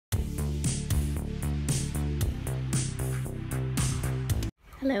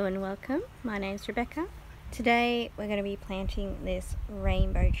Hello and welcome, my name's Rebecca. Today we're going to be planting this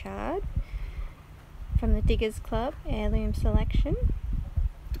rainbow chard from the Diggers Club Heirloom Selection,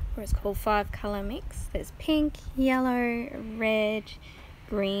 or it's called 5 colour mix. There's pink, yellow, red,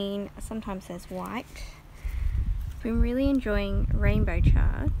 green, sometimes there's white. I've been really enjoying rainbow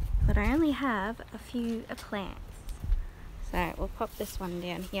chard, but I only have a few plants. So we'll pop this one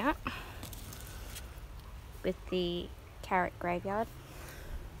down here with the carrot graveyard.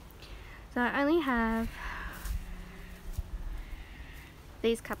 So I only have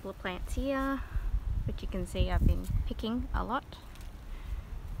these couple of plants here, but you can see I've been picking a lot,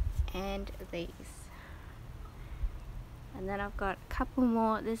 and these. And then I've got a couple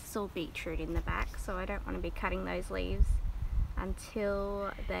more. This is all beetroot in the back, so I don't want to be cutting those leaves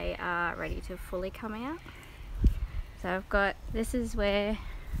until they are ready to fully come out. So I've got, this is where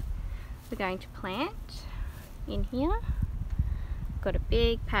we're going to plant in here. Got a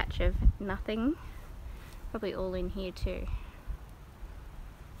big patch of nothing, probably all in here too.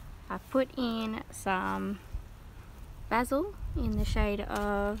 I've put in some basil in the shade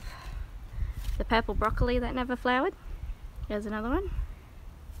of the purple broccoli that never flowered. Here's another one.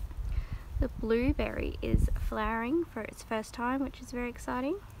 The blueberry is flowering for its first time, which is very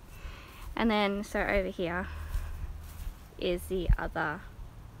exciting. And then so over here is the other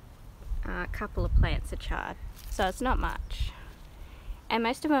couple of plants of chard. So it's not much. And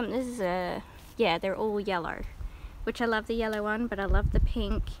most of them, this is they're all yellow, which I love the yellow one, but I love the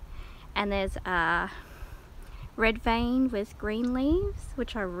pink. And there's a red vein with green leaves,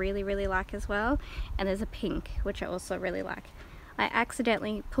 which I really like as well. And there's a pink, which I also really like. I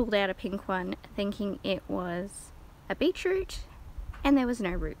accidentally pulled out a pink one thinking it was a beetroot, and there was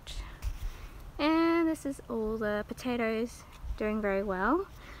no root. And this is all the potatoes doing very well.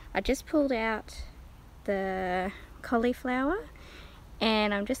 I just pulled out the cauliflower,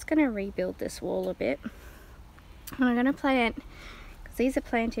 and I'm just going to rebuild this wall a bit. And I'm going to plant, because these are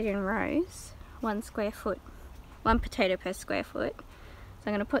planted in rows, 1 square foot, 1 potato per square foot. So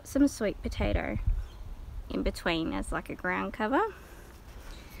I'm going to put some sweet potato in between as like a ground cover.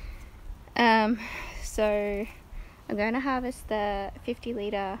 So I'm going to harvest the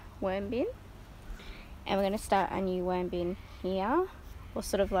 50-litre worm bin, and we're going to start a new worm bin here, or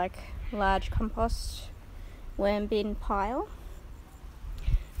sort of like large compost worm bin pile,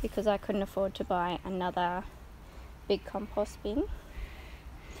 because I couldn't afford to buy another big compost bin.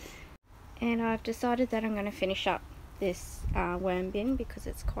 And I've decided that I'm going to finish up this worm bin because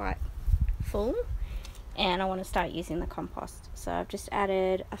it's quite full, and I want to start using the compost. So I've just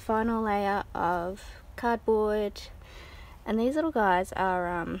added a final layer of cardboard, and these little guys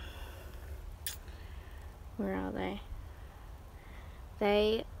are where are they?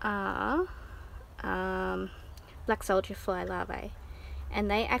 They are black soldier fly larvae. And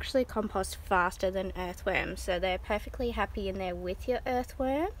they actually compost faster than earthworms, so they're perfectly happy in there with your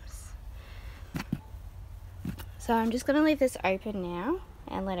earthworms. So I'm just going to leave this open now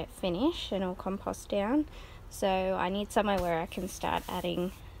and let it finish, and it'll compost down. So I need somewhere where I can start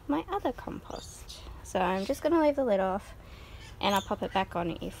adding my other compost. So I'm just going to leave the lid off, and I'll pop it back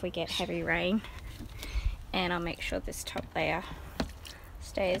on if we get heavy rain. And I'll make sure this top layer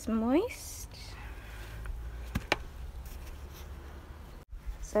stays moist.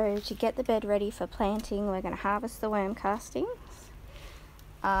 So to get the bed ready for planting, we're going to harvest the worm castings.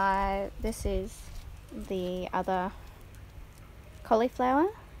 This is the other cauliflower,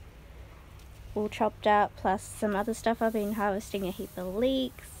 all chopped up, plus some other stuff I've been harvesting, a heap of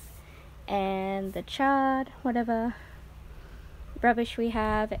leeks, and the chard, whatever rubbish we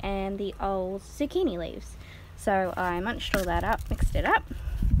have, and the old zucchini leaves. So I munched all that up, mixed it up.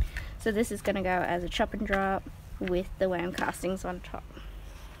 So this is going to go as a chop and drop with the worm castings on top.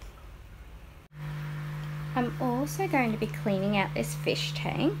 I'm also going to be cleaning out this fish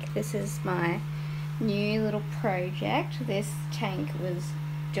tank. This is my new little project. This tank was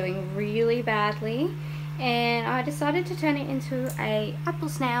doing really badly, and I decided to turn it into a apple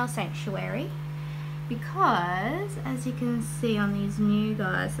snail sanctuary, because as you can see on these new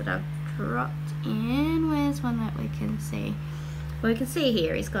guys that I've dropped in, where's one that we can see? Well, we can see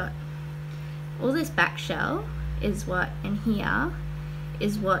here he's got all this back shell is what, and here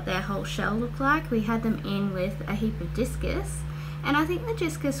is what their whole shell looked like. We had them in with a heap of discus, and I think the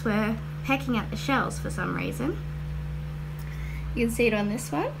discus were pecking at the shells for some reason. You can see it on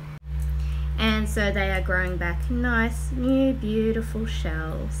this one. And so they are growing back nice, new, beautiful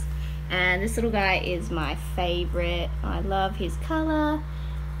shells. And this little guy is my favorite. I love his color.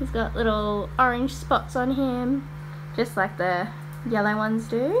 He's got little orange spots on him, just like the yellow ones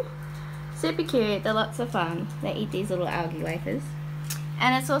do. Super cute, they're lots of fun. They eat these little algae wafers.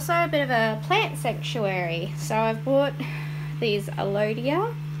 And it's also a bit of a plant sanctuary. So I've bought these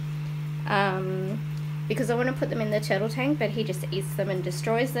alodia because I want to put them in the turtle tank, but he just eats them and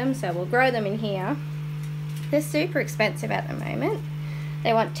destroys them, so we'll grow them in here. They're super expensive at the moment.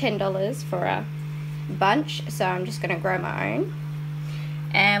 They want $10 for a bunch, so I'm just going to grow my own.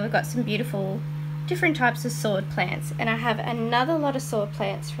 And we've got some beautiful different types of sword plants, and I have another lot of sword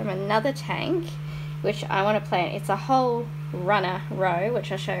plants from another tank which I want to plant. It's a whole runner row,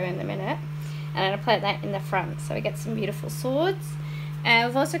 which I'll show you in a minute, and I'm going to plant that in the front so we get some beautiful swords. And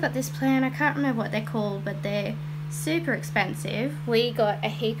we've also got this plant, I can't remember what they're called, but they're super expensive. We got a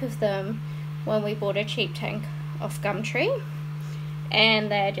heap of them when we bought a cheap tank off Gumtree,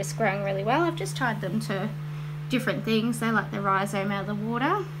 and they're just growing really well. I've just tied them to different things. They like the rhizome out of the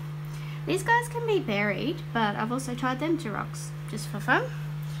water. These guys can be buried, but I've also tied them to rocks just for fun.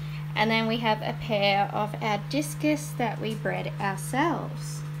 And then we have a pair of our discus that we bred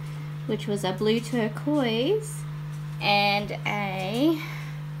ourselves, which was a blue turquoise and a,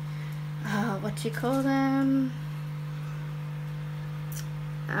 what do you call them?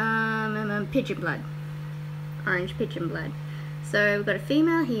 Pigeon blood, orange pigeon blood. So we've got a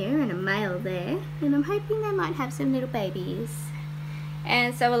female here and a male there, and I'm hoping they might have some little babies.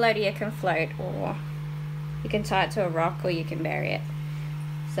 And so alodia can float, or you can tie it to a rock, or you can bury it.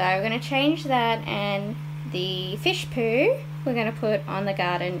 So we're going to change that, and the fish poo we're going to put on the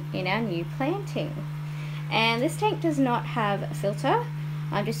garden in our new planting. And this tank does not have a filter.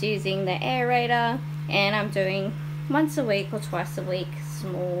 I'm just using the aerator, and I'm doing once a week or twice a week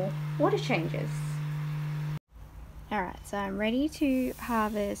small water changes. Alright, so I'm ready to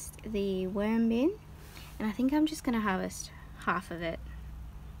harvest the worm bin, and I think I'm just going to harvest half of it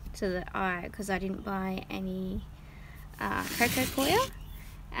to the eye because I didn't buy any cocoa coir,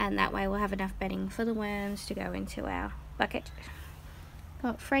 and that way we'll have enough bedding for the worms to go into our bucket.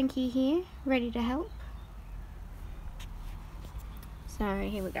 Got Frankie here ready to help. So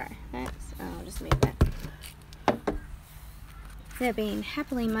here we go. I'll just move that. They've been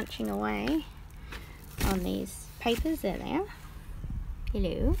happily munching away on these papers. There they are.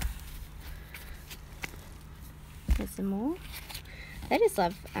 Hello. There's some more. They just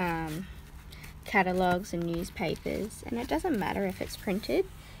love catalogues and newspapers, and it doesn't matter if it's printed.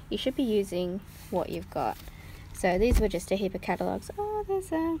 You should be using what you've got. So these were just a heap of catalogues. Oh,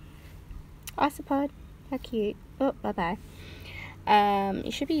 there's a isopod. How cute. Oh, bye-bye.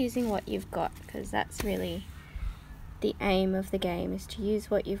 You should be using what you've got, because that's really the aim of the game, is to use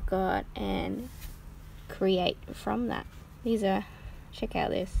what you've got and create from that. These are, check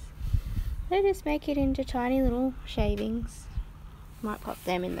out this. They just make it into tiny little shavings. Might pop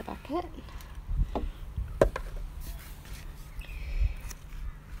them in the bucket.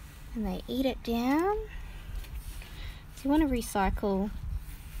 And they eat it down. So you want to recycle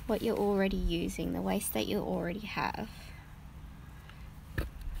what you're already using, the waste that you already have.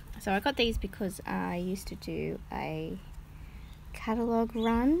 So I got these because I used to do a catalogue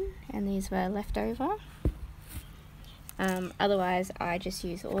run, and these were left over. Otherwise I just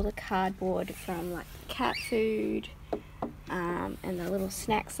use all the cardboard from like cat food and the little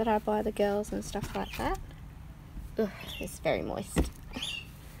snacks that I buy the girls and stuff like that. Ugh, it's very moist.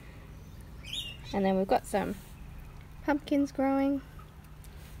 And then we've got some pumpkins growing.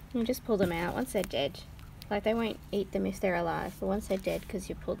 You just pull them out once they're dead. Like, they won't eat them if they're alive, but once they're dead, because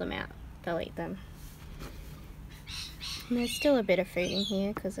you pull them out, they'll eat them. And there's still a bit of food in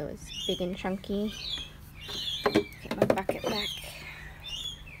here because it was big and chunky. Get my bucket back.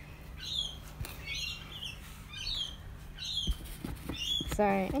 So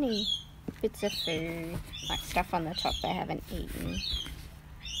any bits of food, like stuff on the top they haven't eaten,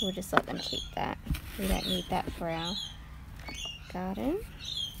 we'll just let them keep that. We don't need that for our garden.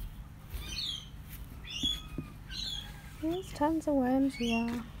 There's tons of worms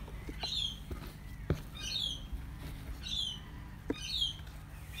here.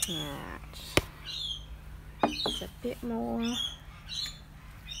 Alright. Just a bit more.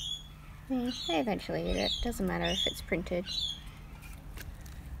 Yeah, they eventually eat it. Doesn't matter if it's printed.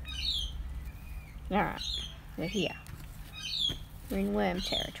 Alright, we're here. We're in worm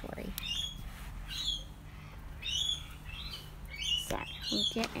territory. So, we'll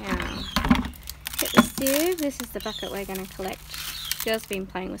get the sieve. This is the bucket we're going to collect. Just been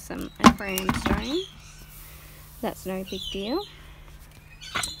playing with some aquarium stones. That's no big deal.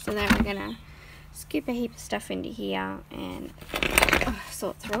 So then we're going to scoop a heap of stuff into here and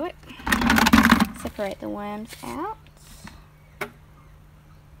sort through it. Separate the worms out.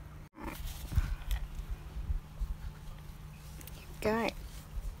 Go.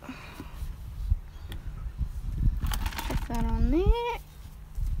 Put that on there.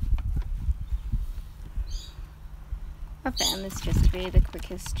 I've found this just to be the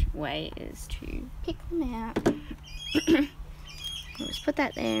quickest way is to pick them out. We'll just put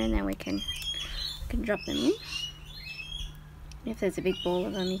that there, and then we can drop them in. If there's a big ball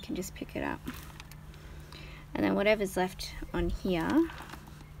of them, you can just pick it up. And then whatever's left on here,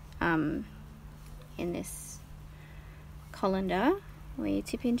 in this colander, we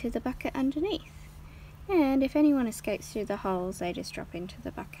tip into the bucket underneath. And if anyone escapes through the holes, they just drop into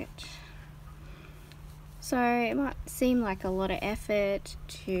the bucket. So it might seem like a lot of effort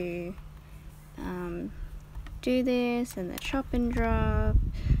to do this and the chop and drop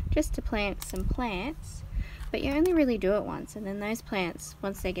just to plant some plants, but you only really do it once, and then those plants,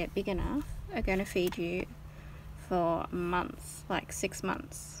 once they get big enough, are going to feed you for months, like 6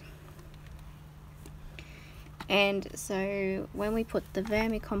 months. And so when we put the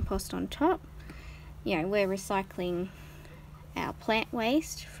vermicompost on top, you know, we're recycling our plant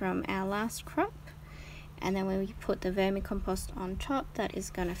waste from our last crop, and then when we put the vermicompost on top, that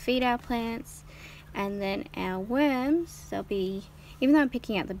is going to feed our plants. And then our worms, there'll be, even though I'm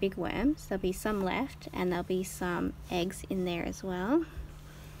picking out the big worms, there'll be some left, and there'll be some eggs in there as well.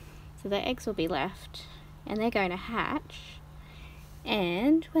 So the eggs will be left, and they're going to hatch,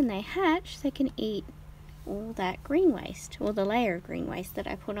 and when they hatch, they can eat all that green waste, or the layer of green waste that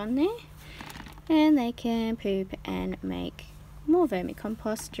I put on there, and they can poop and make more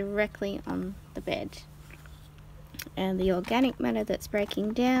vermicompost directly on the bed. And the organic matter that's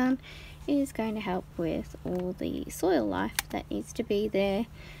breaking down is going to help with all the soil life that needs to be there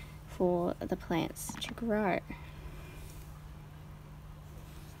for the plants to grow.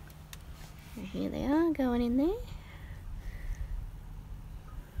 And here they are going in there.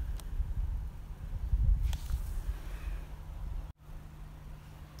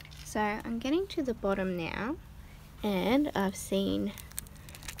 So I'm getting to the bottom now, and I've seen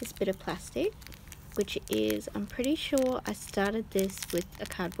this bit of plastic, which is, I'm pretty sure I started this with a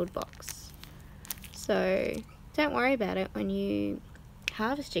cardboard box. So don't worry about it when you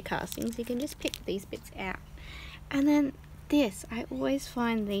harvest your castings, you can just pick these bits out. And then this, I always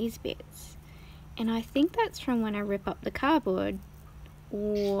find these bits, and I think that's from when I rip up the cardboard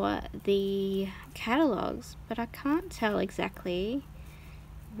or the catalogues, but I can't tell exactly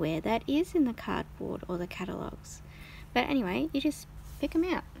where that is in the cardboard or the catalogues. But anyway, you just pick them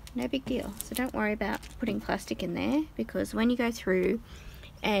out, no big deal. So don't worry about putting plastic in there, because when you go through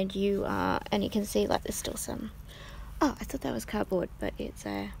and you can see, like, there's still some, oh, I thought that was cardboard, but it's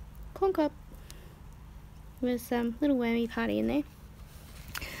a corn cob with some little wormy party in there.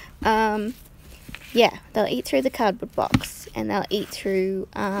 Yeah, they'll eat through the cardboard box, and they'll eat through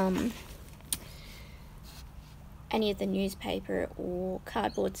any of the newspaper or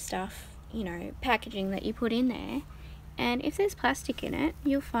cardboard stuff, you know, packaging that you put in there. And if there's plastic in it,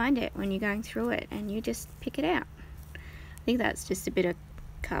 you'll find it when you're going through it, and you just pick it out. I think that's just a bit of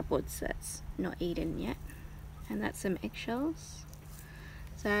cardboard that's not eaten yet, and that's some eggshells.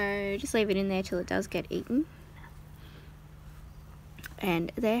 So just leave it in there till it does get eaten.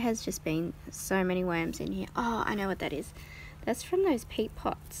 And there has just been so many worms in here. Oh, I know what that is. That's from those peat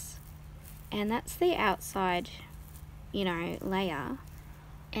pots, and that's the outside, you know, layer.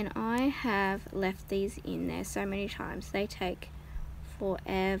 And I have left these in there so many times. They take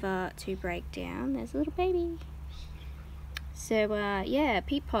forever to break down. There's a little baby. So yeah,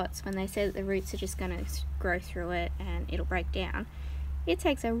 peat pots, when they say that the roots are just going to grow through it and it'll break down, it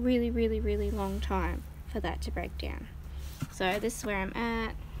takes a really, really, really long time for that to break down. So this is where I'm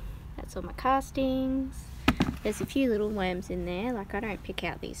at. That's all my castings. There's a few little worms in there. Like, I don't pick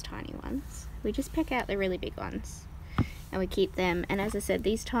out these tiny ones. We just pick out the really big ones, and we keep them. And as I said,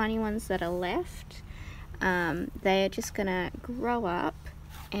 these tiny ones that are left, they are just gonna grow up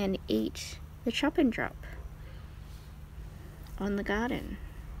and eat the chop and drop on the garden.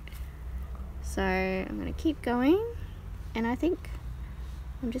 So I'm gonna keep going, and I think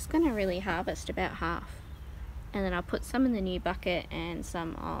I'm just gonna really harvest about half, and then I'll put some in the new bucket and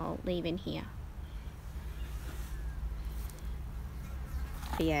some I'll leave in here.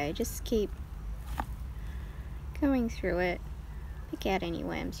 But yeah, just keep going through it, pick out any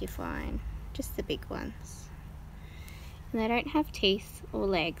worms you find, just the big ones. And they don't have teeth or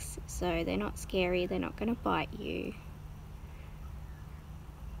legs, so they're not scary, they're not going to bite you.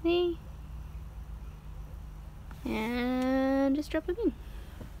 There. And just drop them in.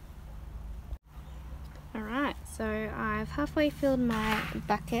 Alright, so I've halfway filled my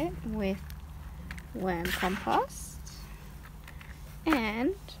bucket with worm compost,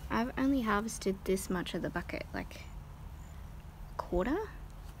 and I've only harvested this much of the bucket, like a quarter.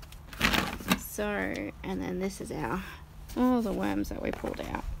 So, and then this is all the worms that we pulled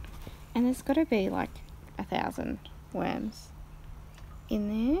out, and there's got to be like 1,000 worms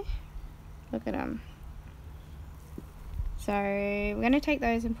in there. Look at them. So we're going to take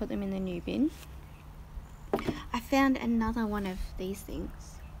those and put them in the new bin. I found another one of these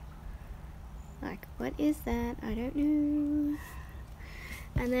things. Like, what is that? I don't know.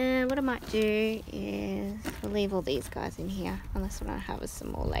 And then what I might do is we'll leave all these guys in here, unless I want to harvest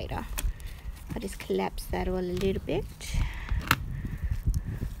some more later. I'll just collapse that all a little bit.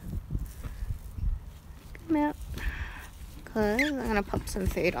 Come out. Because I'm going to pop some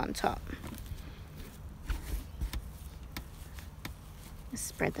food on top. Just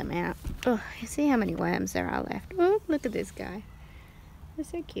spread them out. Oh, you see how many worms there are left. Oh, look at this guy. They're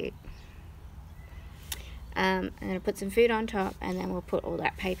so cute. I'm going to put some food on top, and then we'll put all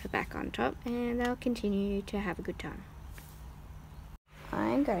that paper back on top, and they'll continue to have a good time.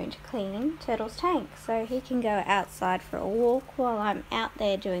 I'm going to clean Turtle's tank so he can go outside for a walk while I'm out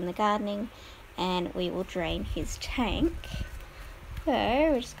there doing the gardening, and we will drain his tank. So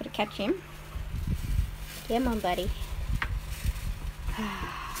we're just got to catch him. Come on, buddy.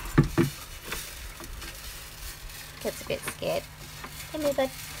 Gets a bit scared. Come here, bud.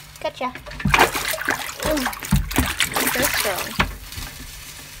 Gotcha. Ooh, he's so strong.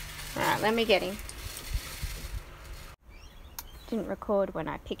 Alright, let me get him. Didn't record when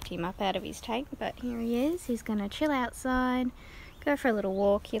I picked him up out of his tank, but here he is. He's going to chill outside, go for a little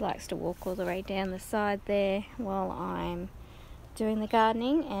walk. He likes to walk all the way down the side there while I'm doing the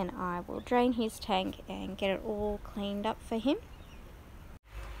gardening, and I will drain his tank and get it all cleaned up for him.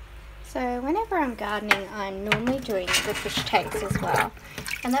 So whenever I'm gardening, I'm normally doing the fish tanks as well,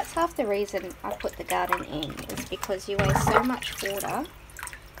 and that's half the reason I put the garden in, is because you waste so much water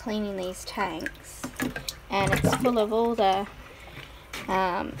cleaning these tanks, and it's full of all the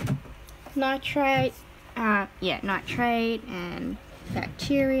nitrate and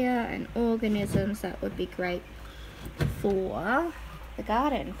bacteria and organisms that would be great for the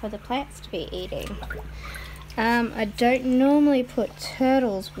garden, for the plants to be eating. I don't normally put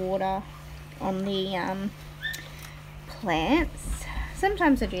Turtle's water on the plants.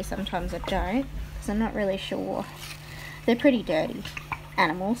 Sometimes I do, sometimes I don't, because I'm not really sure. They're pretty dirty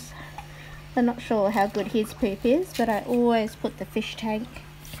animals. I'm not sure how good his poop is, but I always put the fish tank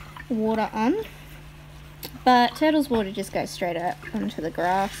water on. But Turtle's water just goes straight up onto the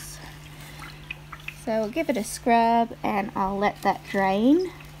grass. So I'll give it a scrub, and I'll let that drain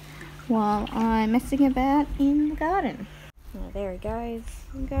while I'm messing about in the garden. Well, there he goes.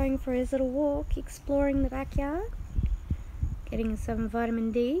 I'm going for his little walk, exploring the backyard, getting some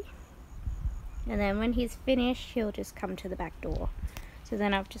vitamin D, and then when he's finished, he'll just come to the back door. So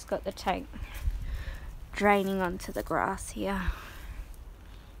then I've just got the tank draining onto the grass here.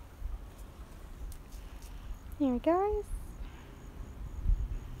 There he goes.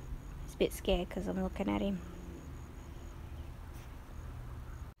 He's a bit scared because I'm looking at him.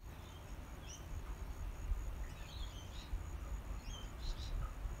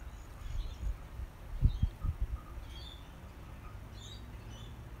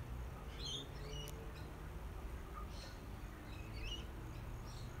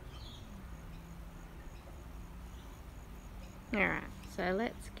 Alright, so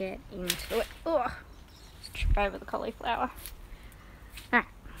let's get into it. Oh, just trip over the cauliflower. Alright.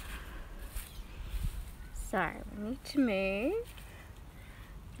 So, we need to move.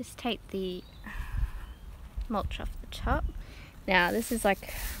 Just take the mulch off the top. Now, this is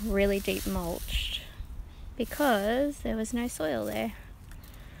like really deep mulched because there was no soil there.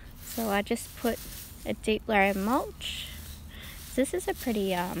 So I just put a deep layer of mulch. This is a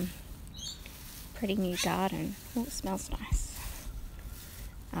pretty new garden. Oh, it smells nice.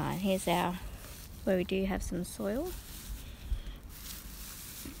 Here's our, where we do have some soil,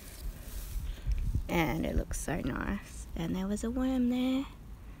 and it looks so nice. And there was a worm there.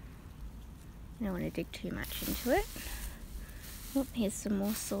 I don't want to dig too much into it. Oh, here's some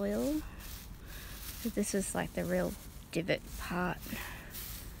more soil. So this is like the real divot part.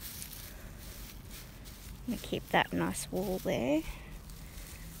 I'm going to keep that nice wall there.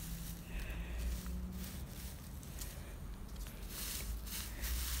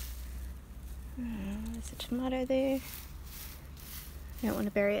 There's a tomato there. I don't want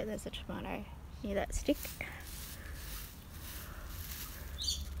to bury it. There's a tomato near that stick.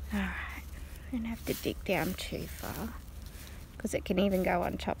 Alright, I don't have to dig down too far because it can even go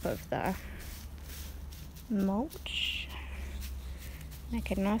on top of the mulch.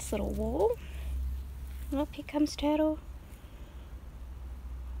 Make a nice little wall. Oh, here comes Turtle.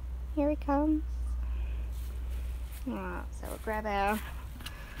 Here he comes. Alright, so we'll grab our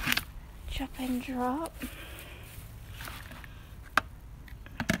chop and drop.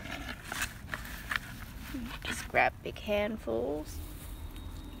 Just grab big handfuls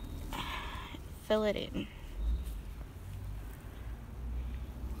and fill it in.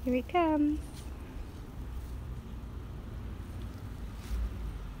 Here he comes.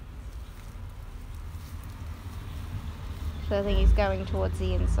 So I think he's going towards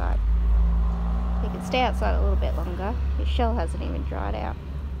the inside. He can stay outside a little bit longer. His shell hasn't even dried out.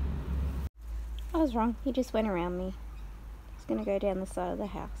 I was wrong, he just went around me. He's going to go down the side of the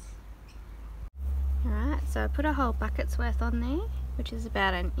house. Alright, so I put a whole bucket's worth on there, which is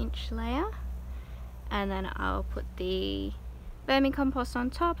about an inch layer. And then I'll put the vermicompost on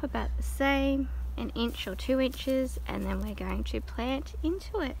top, about the same, an inch or 2 inches, and then we're going to plant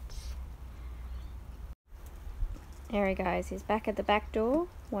into it. There he goes, he's back at the back door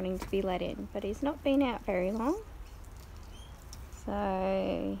wanting to be let in, but he's not been out very long,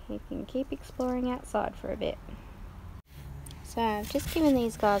 so he can keep exploring outside for a bit. So I've just given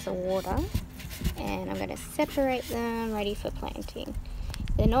these guys a water and I'm going to separate them ready for planting.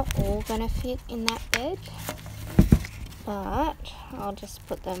 They're not all going to fit in that bed, but I'll just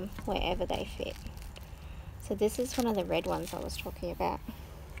put them wherever they fit. So this is one of the red ones I was talking about.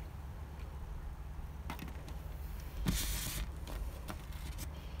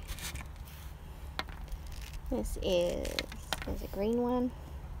 There's a green one.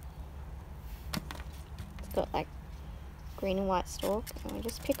 It's got like green and white stalk, and we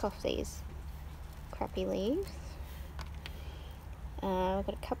just pick off these crappy leaves. We've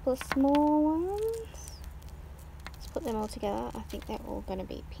got a couple of small ones. Let's put them all together. I think they're all going to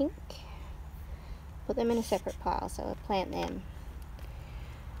be pink. Put them in a separate pile, so we'll plant them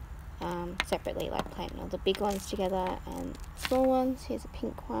separately, like planting all the big ones together and small ones. Here's a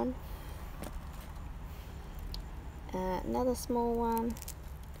pink one. Another small one.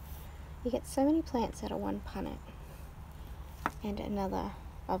 You get so many plants out of one punnet. And another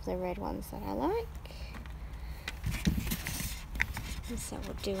of the red ones that I like. And so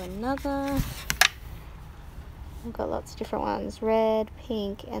we'll do another. We've got lots of different ones. Red,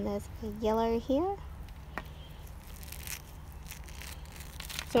 pink, and there's a yellow here.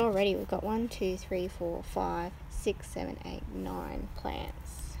 So already we've got 1, 2, 3, 4, 5, 6, 7, 8, 9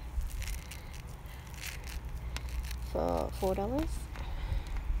 plants for $4.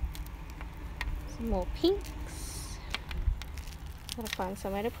 Some more pinks. Gotta find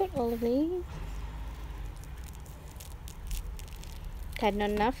somewhere to put all of these. Had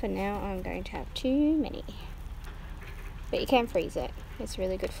not enough, and now I'm going to have too many. But you can freeze it. It's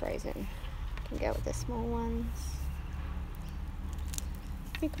really good frozen. You can go with the small ones,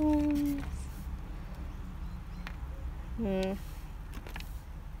 big ones. That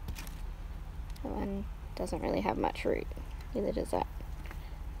one doesn't really have much root. Neither does that.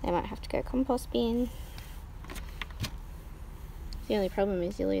 They might have to go compost bin. The only problem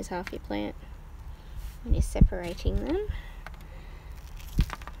is you lose half your plant when you're separating them.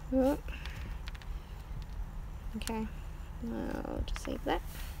 Oh. Okay, I'll just leave that.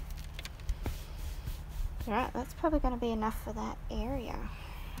 Alright, that's probably going to be enough for that area.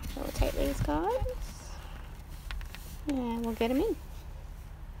 So we'll take these guys and we'll get them in.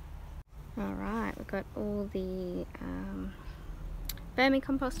 Alright, we've got all the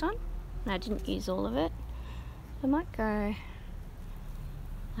vermicompost on, and I didn't use all of it. I might go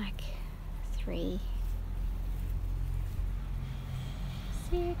like 3,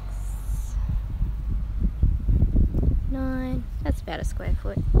 6, 9, that's about a square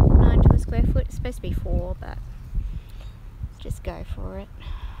foot, 9 to a square foot. It's supposed to be 4, but let's just go for it.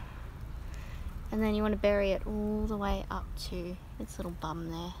 And then you want to bury it all the way up to its little bum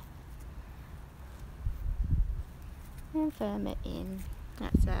there. And firm it in.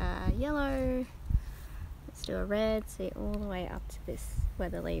 That's a yellow. Let's do a red, see all the way up to this where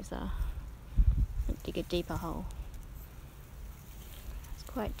the leaves are. Dig a deeper hole. It's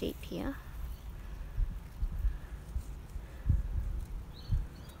quite deep here.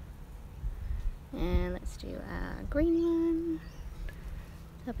 And let's do a green one.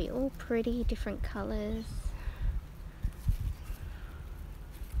 They'll be all pretty, different colours.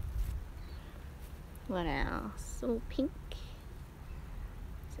 What else? All pink.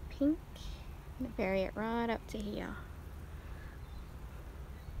 It's a pink. I'm going to bury it right up to here.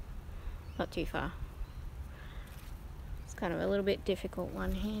 Not too far. It's kind of a little bit difficult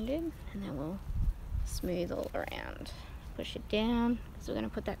one-handed, and then we'll smooth all around. Push it down, because we're going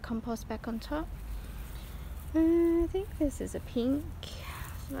to put that compost back on top. I think this is a pink,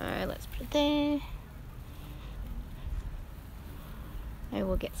 so let's put it there. Maybe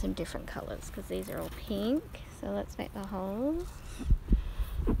we'll get some different colours because these are all pink. So let's make the holes.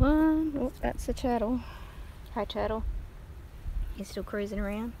 1, oh, that's a turtle. Hi turtle. He's still cruising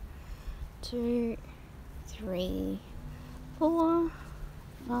around. 2, 3, 4,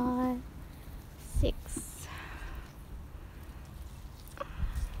 5, 6,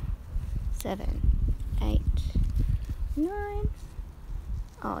 7, 8, 9.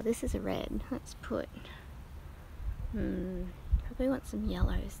 Oh, this is a red. Let's put, probably want some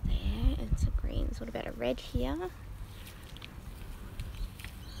yellows there and some greens. What about a red here?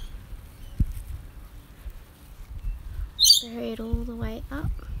 Bury it all the way up.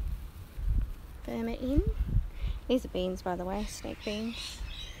 Firm it in. These are beans, by the way, snake beans.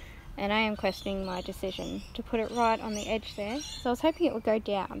 And I am questioning my decision to put it right on the edge there. So I was hoping it would go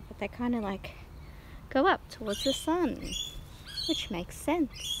down, but they kind of like go up towards the sun, which makes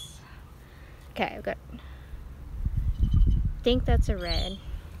sense. Okay, I've got, I think that's a red.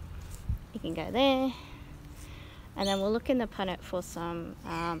 You can go there. And then we'll look in the punnet for some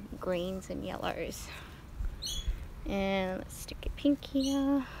greens and yellows. And let's stick it pink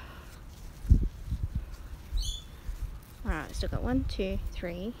here. Alright, still got 1, 2,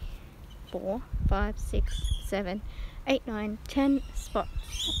 3, 4, 5, 6, 7, 8, 9, 10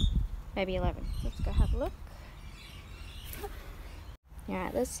 spots. Maybe 11. Let's go have a look.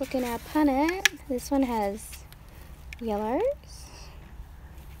 Alright, let's look in our punnet. This one has yellows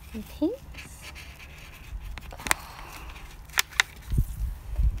and pinks.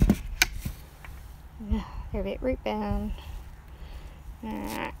 They're a bit root bound.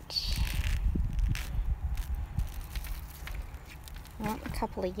 Alright. I want a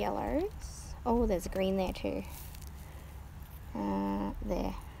couple of yellows. Oh, there's a green there too.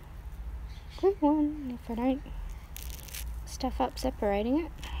 There. Good one, if I don't stuff up separating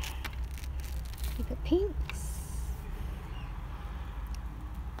it. Keep it pinks.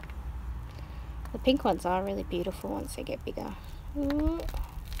 The pink ones are really beautiful once they get bigger. Ooh.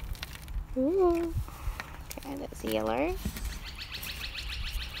 Ooh. Okay, that's yellow.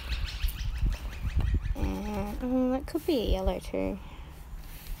 And that could be a yellow too.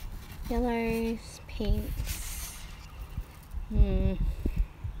 Yellows, pinks. There's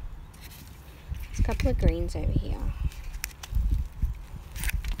a couple of greens over here.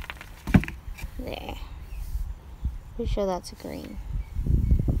 There. Pretty sure that's a green.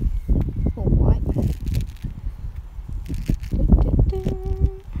 Or white.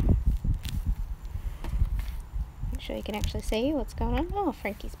 Make sure you can actually see what's going on. Oh,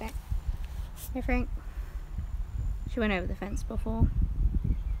 Frankie's back. Hey Frank. She went over the fence before.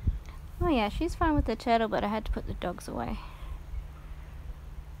 Oh yeah, she's fine with the turtle, but I had to put the dogs away.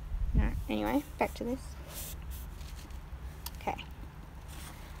 No, anyway, back to this. Okay.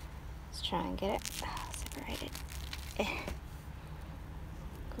 Let's try and get it separated.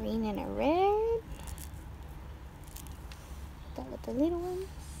 Green and a red. That with the little ones.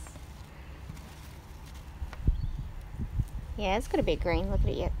 Yeah, it's got a bit green. Look at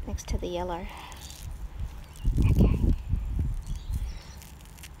it next to the yellow. Okay.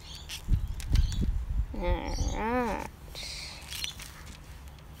 Alright.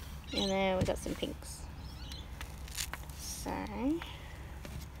 And then we got some pinks. So,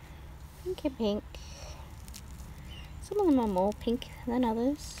 pink and pink. Some of them are more pink than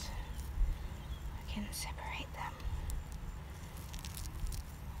others. I can separate them.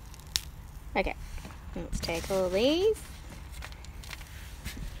 Okay, let's take all these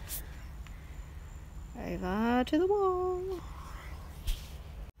over to the wall.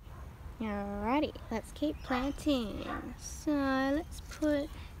 Alrighty, let's keep planting. So let's put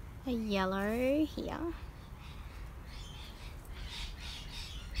a yellow here.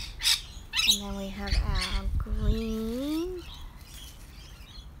 And then we have our green.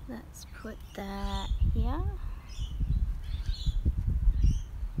 Let's put that here.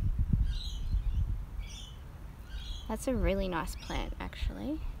 That's a really nice plant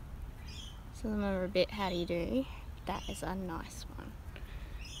actually. Some of them are a bit how do you do. That is a nice one.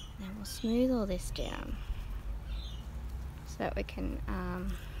 Now we'll smooth all this down so that we can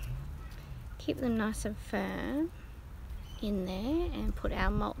keep them nice and firm in there and put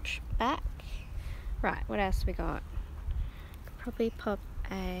our mulch back. Right, what else we got? Could probably pop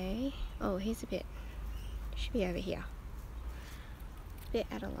a, oh here's a bit, should be over here, a bit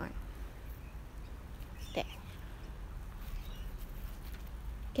out of line. There.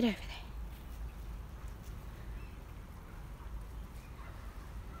 Get over there.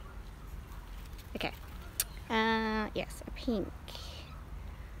 Okay, yes, a pink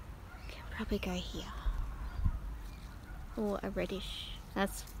can probably go here, or a reddish.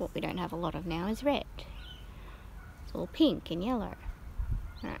 That's what we don't have a lot of now, is red. It's all pink and yellow.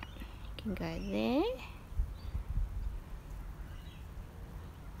 Alright, you can go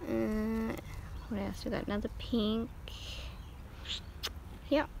there. What else? We got another pink.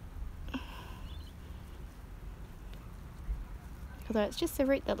 Yep. although it's just the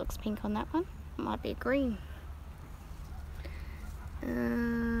root that looks pink on that one. It might be green.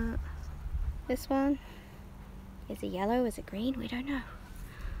 This one is it yellow, is it green? We don't know.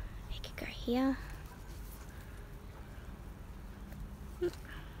 It could go here.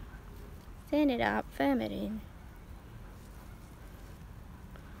 Sand it up, firm it in.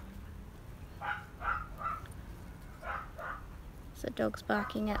 So dog's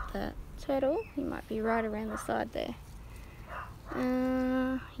barking at the turtle. He might be right around the side there.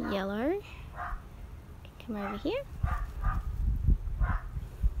 Yellow. Come over here.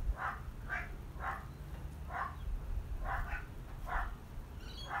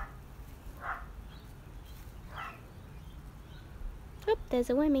 Oop, there's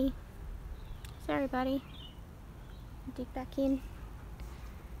a wormy. Sorry, buddy. Dig back in.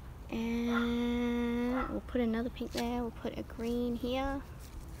 And we'll put another pink there. We'll put a green here.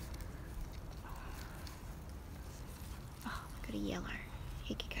 Oh, we've got a yellow.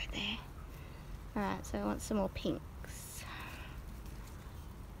 He could go there. Alright, so I want some more pinks.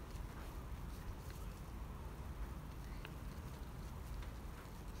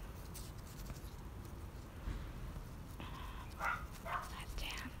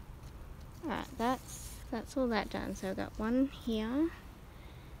 Alright, that's all that done. So I've got one here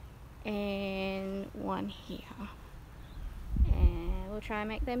and one here, and we'll try and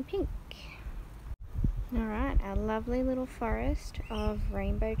make them pink. Alright, our lovely little forest of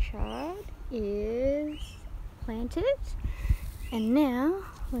rainbow chard is planted, and now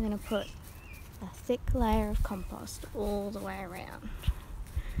we're going to put a thick layer of compost all the way around.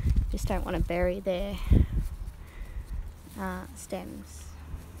 Just don't want to bury their stems.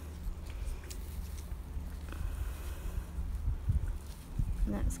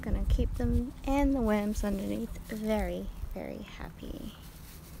 And that's going to keep them and the worms underneath very, very happy.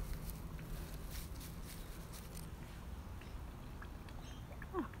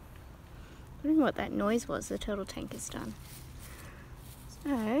 Oh, I don't know what that noise was. The turtle tank is done. So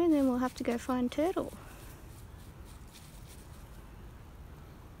then we'll have to go find turtle.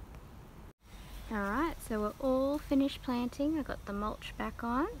 Alright, so we're all finished planting. I got the mulch back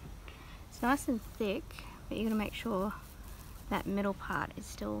on. It's nice and thick, but you're going to make sure that middle part is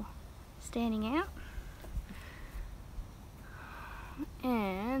still standing out.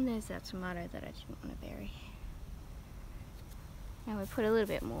 And there's that tomato that I didn't want to bury. And we put a little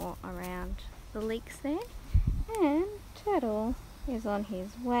bit more around the leeks there. And turtle is on his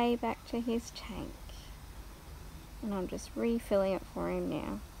way back to his tank. And I'm just refilling it for him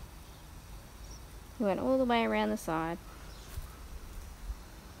now. He went all the way around the side.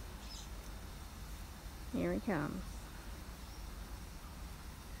 Here he comes.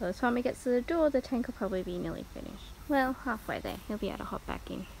 By the time he gets to the door, the tank will probably be nearly finished. Well, halfway there. He'll be able to hop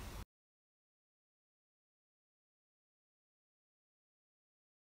back in.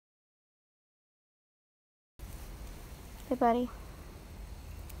 Hey, buddy.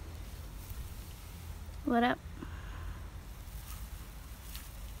 What up?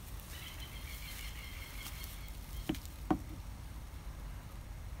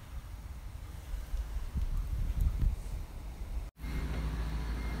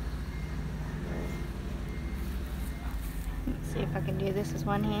 Let's see if I can do this with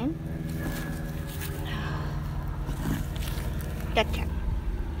one hand. Gotcha.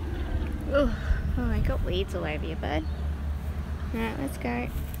 Oh, I got weeds all over you, bud. Alright, let's go.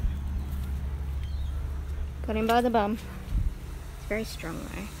 Got him by the bum. It's very strong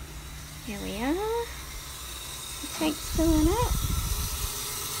though. Here we are. The tank's filling up.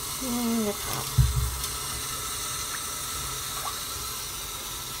 And the top.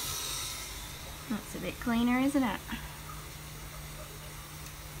 That's a bit cleaner, isn't it?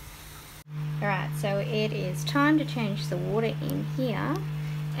 Alright, so it is time to change the water in here,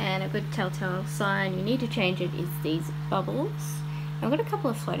 and a good telltale sign you need to change it is these bubbles. I've got a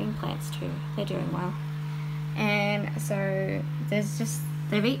couple of floating plants too, they're doing well. And so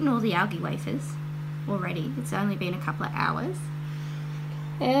they've eaten all the algae wafers already. It's only been a couple of hours.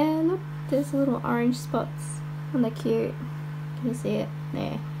 And look, there's little orange spots on the cute. Can you see it?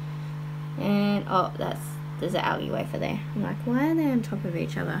 There. And oh, there's an algae wafer there. I'm like, why are they on top of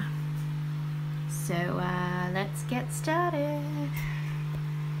each other? So let's get started.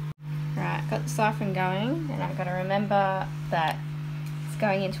 Right, got the siphon going, and I've got to remember that it's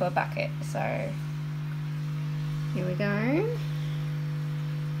going into a bucket. So here we go.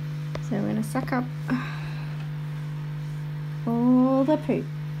 So we're going to suck up all the poop.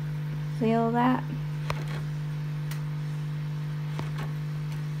 See all that?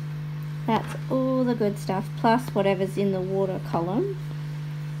 That's all the good stuff, plus whatever's in the water column.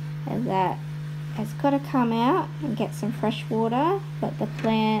 And that has got to come out and get some fresh water, but the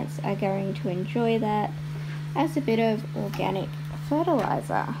plants are going to enjoy that as a bit of organic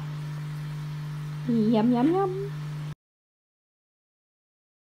fertilizer. Yum, yum, yum.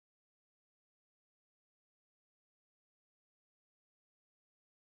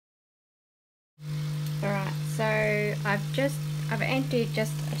 Alright, so I've emptied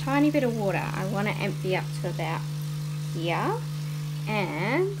just a tiny bit of water. I want to empty up to about here,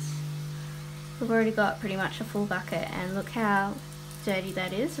 and we've already got pretty much a full bucket, and look how dirty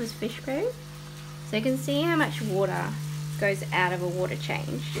that is with fish poo. So you can see how much water goes out of a water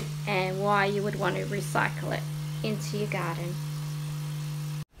change and why you would want to recycle it into your garden.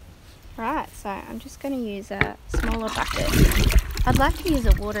 Right, so I'm just going to use a smaller bucket. I'd like to use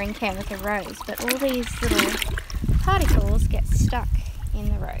a watering can with a rose, but all these little particles get stuck in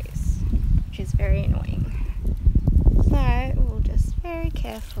the rose, which is very annoying. So we'll just very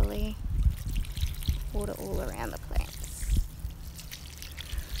carefully water all around the plants.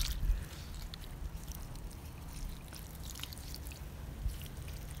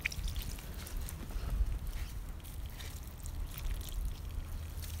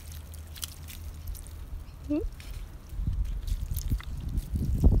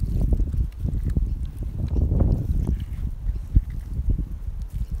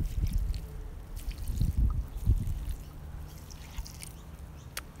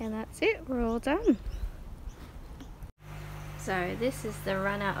 And that's it, we're all done. So this is the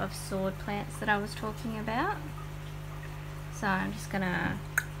runner of sword plants that I was talking about. So I'm just gonna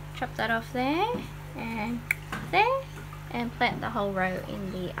chop that off there and plant the whole row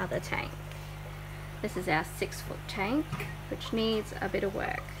in the other tank. This is our 6-foot tank, which needs a bit of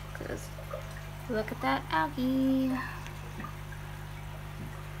work because look at that algae.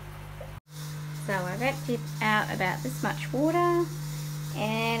 So I've emptied out about this much water,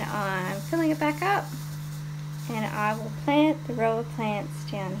 and I'm filling it back up, and I will plant the row of plants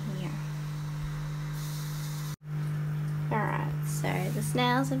down here. Alright, so the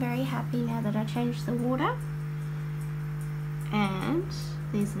snails are very happy now that I changed the water, and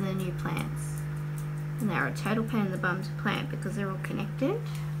these are the new plants, and they're a total pain in the bum to plant because they're all connected,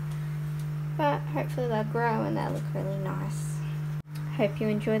 but hopefully they'll grow and they'll look really nice. Hope you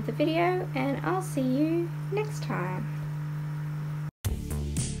enjoyed the video, and I'll see you next time.